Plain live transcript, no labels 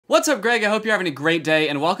What's up, Greg? I hope you're having a great day,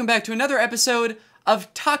 and welcome back to another episode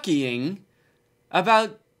of Talking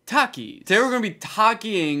about Takis. Today we're going to be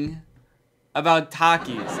talking about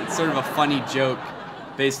Takis. It's sort of a funny joke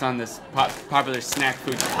based on this popular snack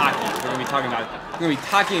food, Takis. We're going to be talking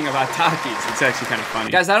about Takis. It's actually kind of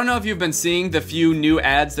funny. Guys, I don't know if you've been seeing the few new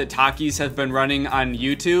ads that Takis have been running on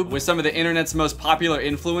YouTube with some of the internet's most popular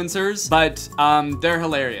influencers, but they're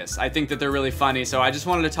hilarious. I think that they're really funny, so I just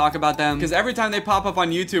wanted to talk about them because every time they pop up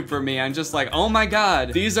on YouTube for me, I'm just like, oh my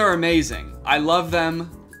god, these are amazing. I love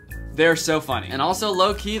them. They're so funny. And also,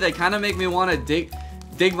 low-key, they kind of make me want to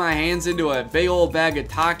dig my hands into a big old bag of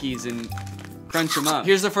Takis and crunch them up.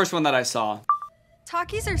 Here's the first one that I saw.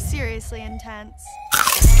 Takis are seriously intense.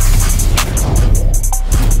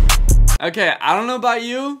 Okay, I don't know about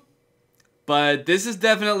you, but this is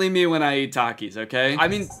definitely me when I eat Takis, okay? I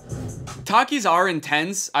mean, Takis are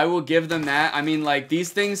intense. I will give them that. I mean, like,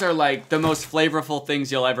 these things are, like, the most flavorful things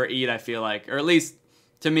you'll ever eat, I feel like. Or at least,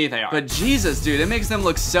 to me, they are. But Jesus, dude, it makes them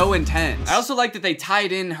look so intense. I also like that they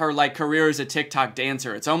tied in her, like, career as a TikTok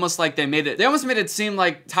dancer. It's almost like they almost made it seem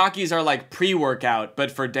like Takis are, like, pre-workout,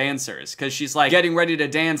 but for dancers. Because she's, like, getting ready to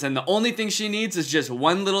dance, and the only thing she needs is just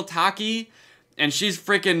one little Taki, and she's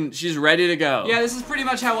ready to go. Yeah, this is pretty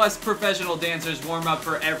much how us professional dancers warm up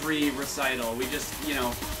for every recital. We just, you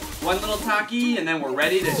know, one little Taki, and then we're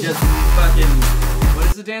ready to just fucking... What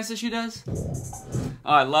is the dance that she does?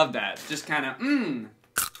 Oh, I love that. Just kind of,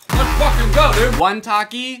 let's fucking go, dude. One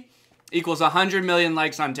Taki equals 100 million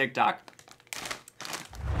likes on TikTok.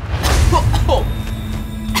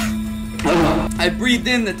 I breathed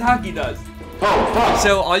in, the Taki does.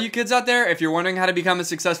 So all you kids out there, if you're wondering how to become a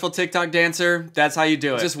successful TikTok dancer, that's how you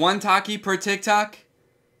do it. Just one Taki per TikTok.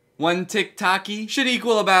 One TikToki should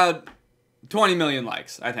equal about 20 million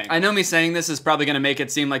likes, I think. I know me saying this is probably gonna make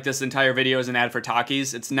it seem like this entire video is an ad for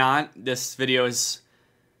Takis. It's not. This video is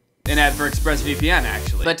an ad for ExpressVPN,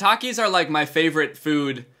 actually. But Takis are like my favorite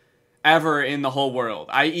food ever in the whole world.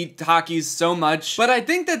 I eat Takis so much, but I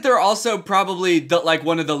think that they're also probably like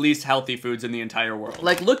one of the least healthy foods in the entire world.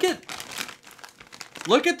 Like, look at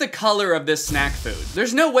the color of this snack food.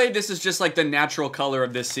 There's no way this is just like the natural color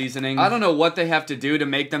of this seasoning. I don't know what they have to do to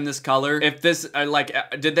make them this color. If this,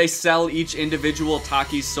 did they sell each individual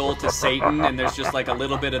Taki's soul to Satan and there's just like a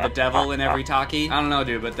little bit of the devil in every Taki? I don't know,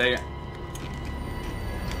 dude, but they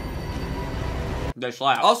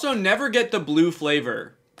slap. Also, never get the blue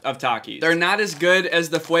flavor of Takis. They're not as good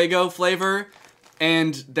as the Fuego flavor,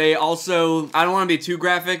 and they also, I don't want to be too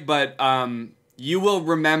graphic, but you will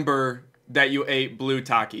remember that you ate blue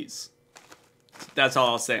Takis. That's all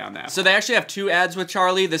I'll say on that. So they actually have two ads with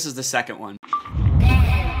Charlie. This is the second one.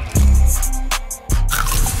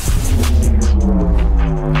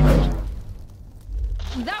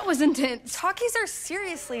 That was intense. Takis are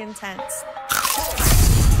seriously intense.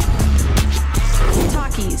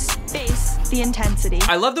 Takis, base the intensity.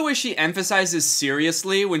 I love the way she emphasizes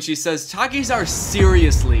seriously when she says Takis are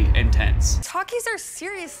seriously intense. Takis are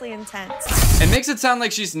seriously intense. It makes it sound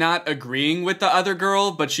like she's not agreeing with the other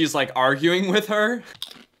girl, but she's like arguing with her.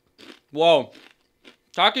 Whoa.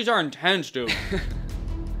 Takis are intense, dude.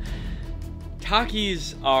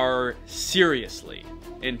 Takis are seriously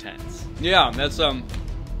intense. Yeah, that's what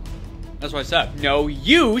I said. No,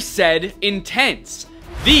 you said intense.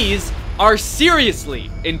 These are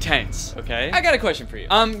seriously intense, okay? I got a question for you.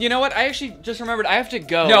 You know what? I actually just remembered I have to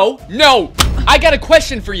go. No! I got a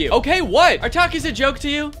question for you. Okay, what? Are Takis a joke to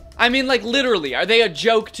you? I mean, like, literally, are they a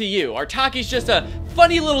joke to you? Are Takis just a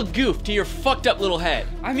funny little goof to your fucked up little head?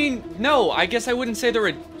 I mean, no, I guess I wouldn't say they're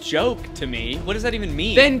a joke to me. What does that even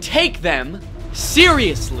mean? Then take them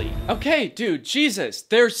seriously. Okay, dude, Jesus,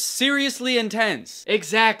 they're seriously intense.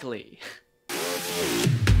 Exactly.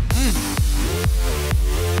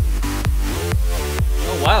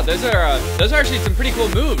 Wow, those are actually some pretty cool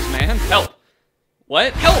moves, man. Help.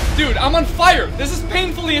 What? Help, dude, I'm on fire. This is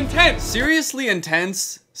painfully intense. Seriously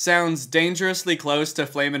intense sounds dangerously close to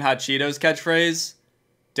Flamin' Hot Cheetos catchphrase.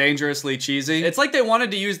 Dangerously cheesy. It's like they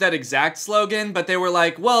wanted to use that exact slogan, but they were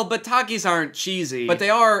like, well, but Takis aren't cheesy, but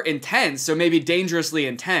they are intense, so maybe dangerously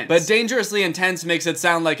intense. But dangerously intense makes it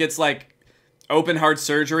sound like it's like open heart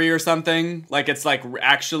surgery or something, like it's like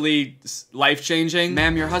actually life-changing.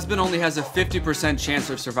 Ma'am, your husband only has a 50% chance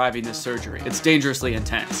of surviving this surgery. It's dangerously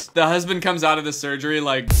intense. The husband comes out of the surgery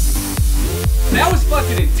like, that was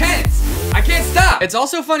fucking intense. I can't stop. It's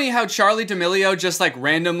also funny how Charli D'Amelio just like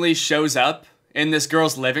randomly shows up in this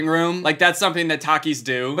girl's living room. Like, that's something that Takis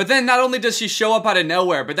do. But then not only does she show up out of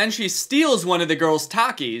nowhere, but then she steals one of the girl's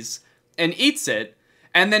Takis and eats it.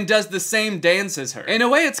 and then does the same dance as her. In a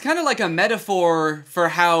way, it's kind of like a metaphor for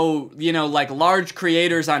how, you know, like large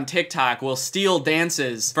creators on TikTok will steal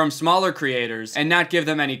dances from smaller creators and not give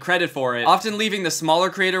them any credit for it, often leaving the smaller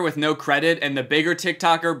creator with no credit and the bigger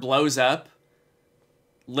TikToker blows up.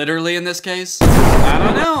 Literally in this case. I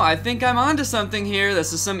don't know, I think I'm onto something here.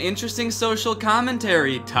 This is some interesting social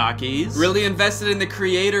commentary, Takis. Really invested in the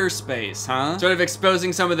creator space, huh? Sort of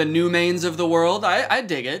exposing some of the new mains of the world. I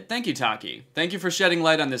dig it. Thank you, Taki. Thank you for shedding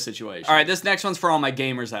light on this situation. All right, this next one's for all my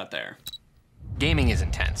gamers out there. Gaming is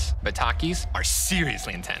intense, but Takis are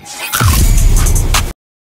seriously intense.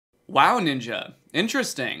 Wow, Ninja.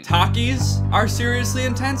 Interesting. Takis are seriously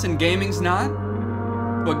intense and gaming's not?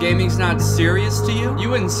 What, gaming's not serious to you? You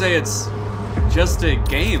wouldn't say it's just a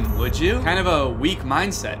game, would you? Kind of a weak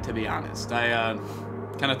mindset, to be honest. I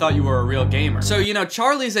kind of thought you were a real gamer. So, you know,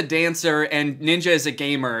 Charlie's a dancer and Ninja is a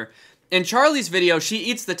gamer. In Charlie's video, she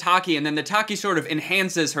eats the Taki and then the Taki sort of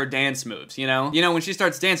enhances her dance moves, you know? You know, when she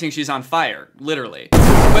starts dancing, she's on fire, literally.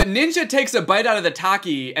 But Ninja takes a bite out of the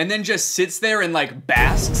Taki and then just sits there and like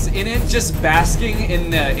basks in it, just basking in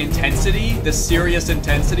the intensity, the serious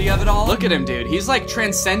intensity of it all. Look at him, dude. He's like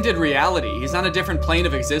transcended reality. He's on a different plane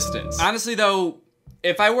of existence. Honestly though,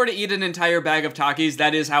 if I were to eat an entire bag of Takis,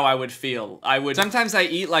 that is how I would feel. Sometimes I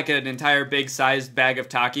eat like an entire big sized bag of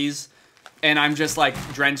Takis, and I'm just like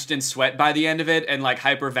drenched in sweat by the end of it and like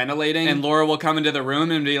hyperventilating. And Laura will come into the room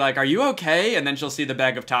and be like, "Are you okay?" And then she'll see the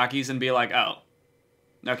bag of Takis and be like, "Oh,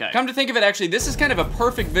 okay." Come to think of it, actually, this is kind of a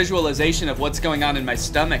perfect visualization of what's going on in my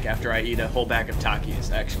stomach after I eat a whole bag of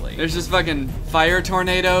Takis, actually. There's just fucking fire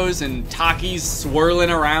tornadoes and Takis swirling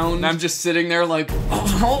around. And I'm just sitting there like,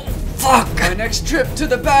 oh, fuck. My next trip to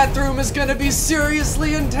the bathroom is gonna be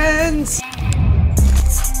seriously intense.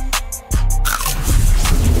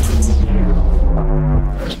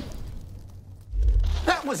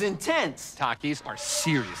 That was intense. Takis are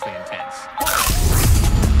seriously intense.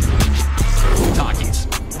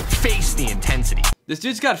 Takis, face the intensity. This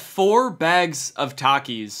dude's got 4 bags of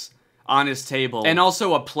Takis on his table, and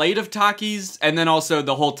also a plate of Takis, and then also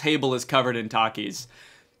the whole table is covered in Takis.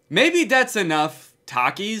 Maybe that's enough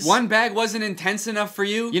Takis. 1 bag wasn't intense enough for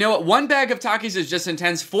you? You know what? 1 bag of Takis is just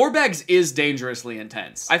intense. 4 bags is dangerously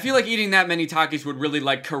intense. I feel like eating that many Takis would really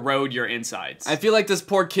like corrode your insides. I feel like this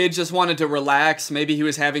poor kid just wanted to relax. Maybe he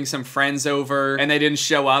was having some friends over and they didn't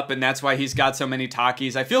show up and that's why he's got so many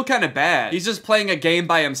Takis. I feel kind of bad. He's just playing a game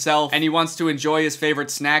by himself and he wants to enjoy his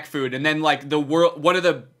favorite snack food, and then like one of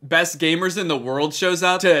the best gamers in the world shows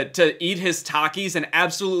up to eat his Takis and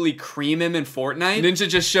absolutely cream him in Fortnite. Ninja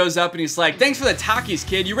just shows up and he's like, "Thanks for the Takis,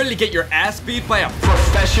 kid. You ready to get your ass beat by a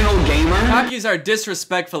professional gamer?" Takis are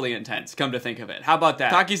disrespectfully intense, come to think of it. How about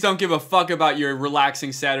that? Takis don't give a fuck about your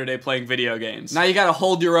relaxing Saturday playing video games. Now you gotta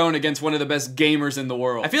hold your own against one of the best gamers in the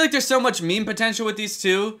world. I feel like there's so much meme potential with these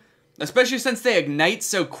two, especially since they ignite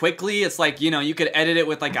so quickly. It's like, you know, you could edit it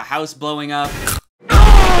with like a house blowing up.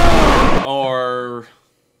 Or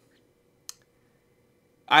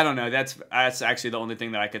I don't know, that's actually the only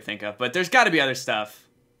thing that I could think of, but there's gotta be other stuff.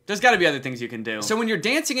 There's gotta be other things you can do. So when you're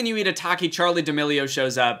dancing and you eat a Taki, Charlie D'Amelio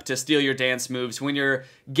shows up to steal your dance moves. When you're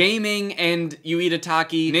gaming and you eat a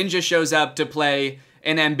Taki, Ninja shows up to play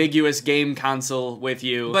an ambiguous game console with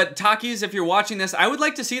you. But Takis, if you're watching this, I would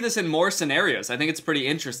like to see this in more scenarios. I think it's pretty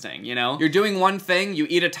interesting, you know? You're doing one thing, you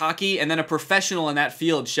eat a Taki, and then a professional in that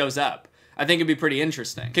field shows up. I think it'd be pretty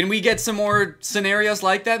interesting. Can we get some more scenarios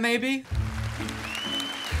like that, maybe?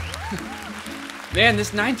 Man,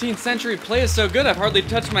 this 19th century play is so good, I've hardly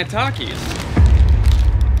touched my Takis.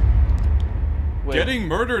 Wait. Getting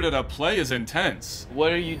murdered at a play is intense.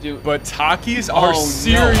 What are you doing? But Takis are no.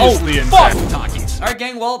 seriously intense. Fuck! Takis. Alright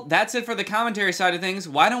gang, well, that's it for the commentary side of things.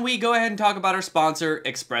 Why don't we go ahead and talk about our sponsor,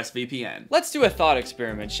 ExpressVPN. Let's do a thought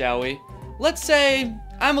experiment, shall we? Let's say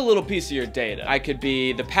I'm a little piece of your data. I could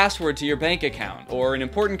be the password to your bank account, or an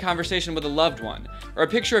important conversation with a loved one, or a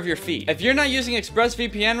picture of your feet. If you're not using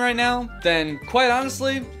ExpressVPN right now, then quite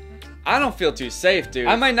honestly, I don't feel too safe, dude.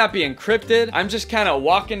 I might not be encrypted. I'm just kind of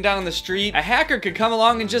walking down the street. A hacker could come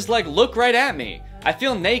along and just like look right at me. I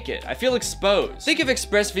feel naked. I feel exposed. Think of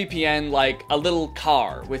ExpressVPN like a little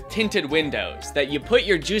car with tinted windows that you put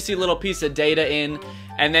your juicy little piece of data in,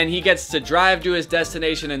 and then he gets to drive to his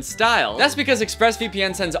destination in style. That's because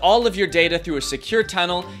ExpressVPN sends all of your data through a secure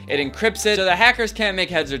tunnel, it encrypts it, so the hackers can't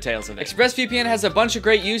make heads or tails of it. ExpressVPN has a bunch of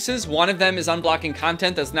great uses. One of them is unblocking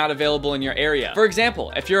content that's not available in your area. For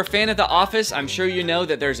example, if you're a fan of The Office, I'm sure you know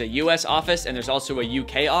that there's a US office and there's also a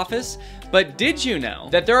UK office, but did you know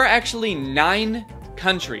that there are actually 9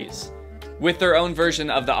 countries with their own version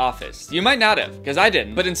of The Office. You might not have, because I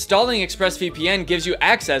didn't. But installing ExpressVPN gives you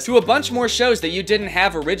access to a bunch more shows that you didn't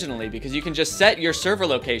have originally, because you can just set your server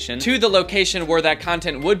location to the location where that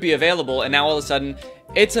content would be available, and now all of a sudden,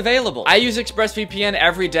 it's available. I use ExpressVPN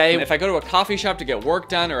every day. If I go to a coffee shop to get work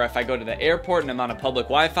done, or if I go to the airport and I'm on a public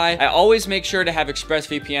Wi-Fi, I always make sure to have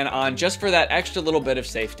ExpressVPN on just for that extra little bit of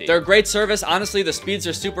safety. They're a great service. Honestly, the speeds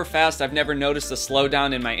are super fast. I've never noticed a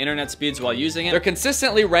slowdown in my internet speeds while using it. They're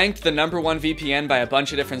consistently ranked the #1 VPN by a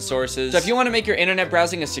bunch of different sources. So if you want to make your internet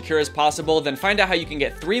browsing as secure as possible, then find out how you can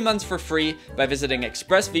get 3 months for free by visiting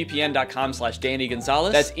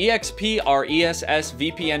expressvpn.com/DannyGonzalez. That's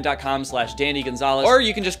expressvpn.com/DannyGonzalez. Or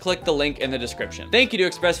you can just click the link in the description. Thank you to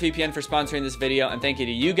ExpressVPN for sponsoring this video, and thank you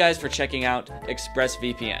to you guys for checking out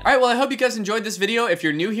ExpressVPN. All right, well, I hope you guys enjoyed this video. If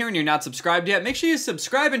you're new here and you're not subscribed yet, make sure you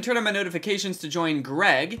subscribe and turn on my notifications to join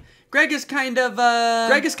Greg. Greg is kind of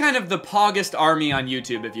the Poggest army on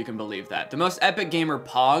YouTube, if you can believe that. The most epic gamer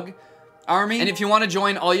Pog army. And if you want to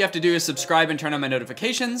join, all you have to do is subscribe and turn on my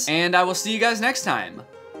notifications, and I will see you guys next time.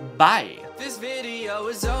 Bye. This video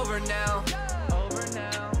is over now.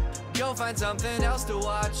 Go find something else to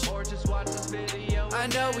watch, or just watch this video. I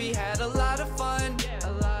know we had a lot of fun,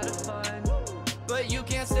 but you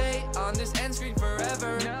can't stay on this end screen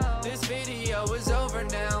forever. This video is over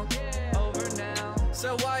now,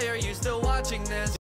 so why are you still watching this?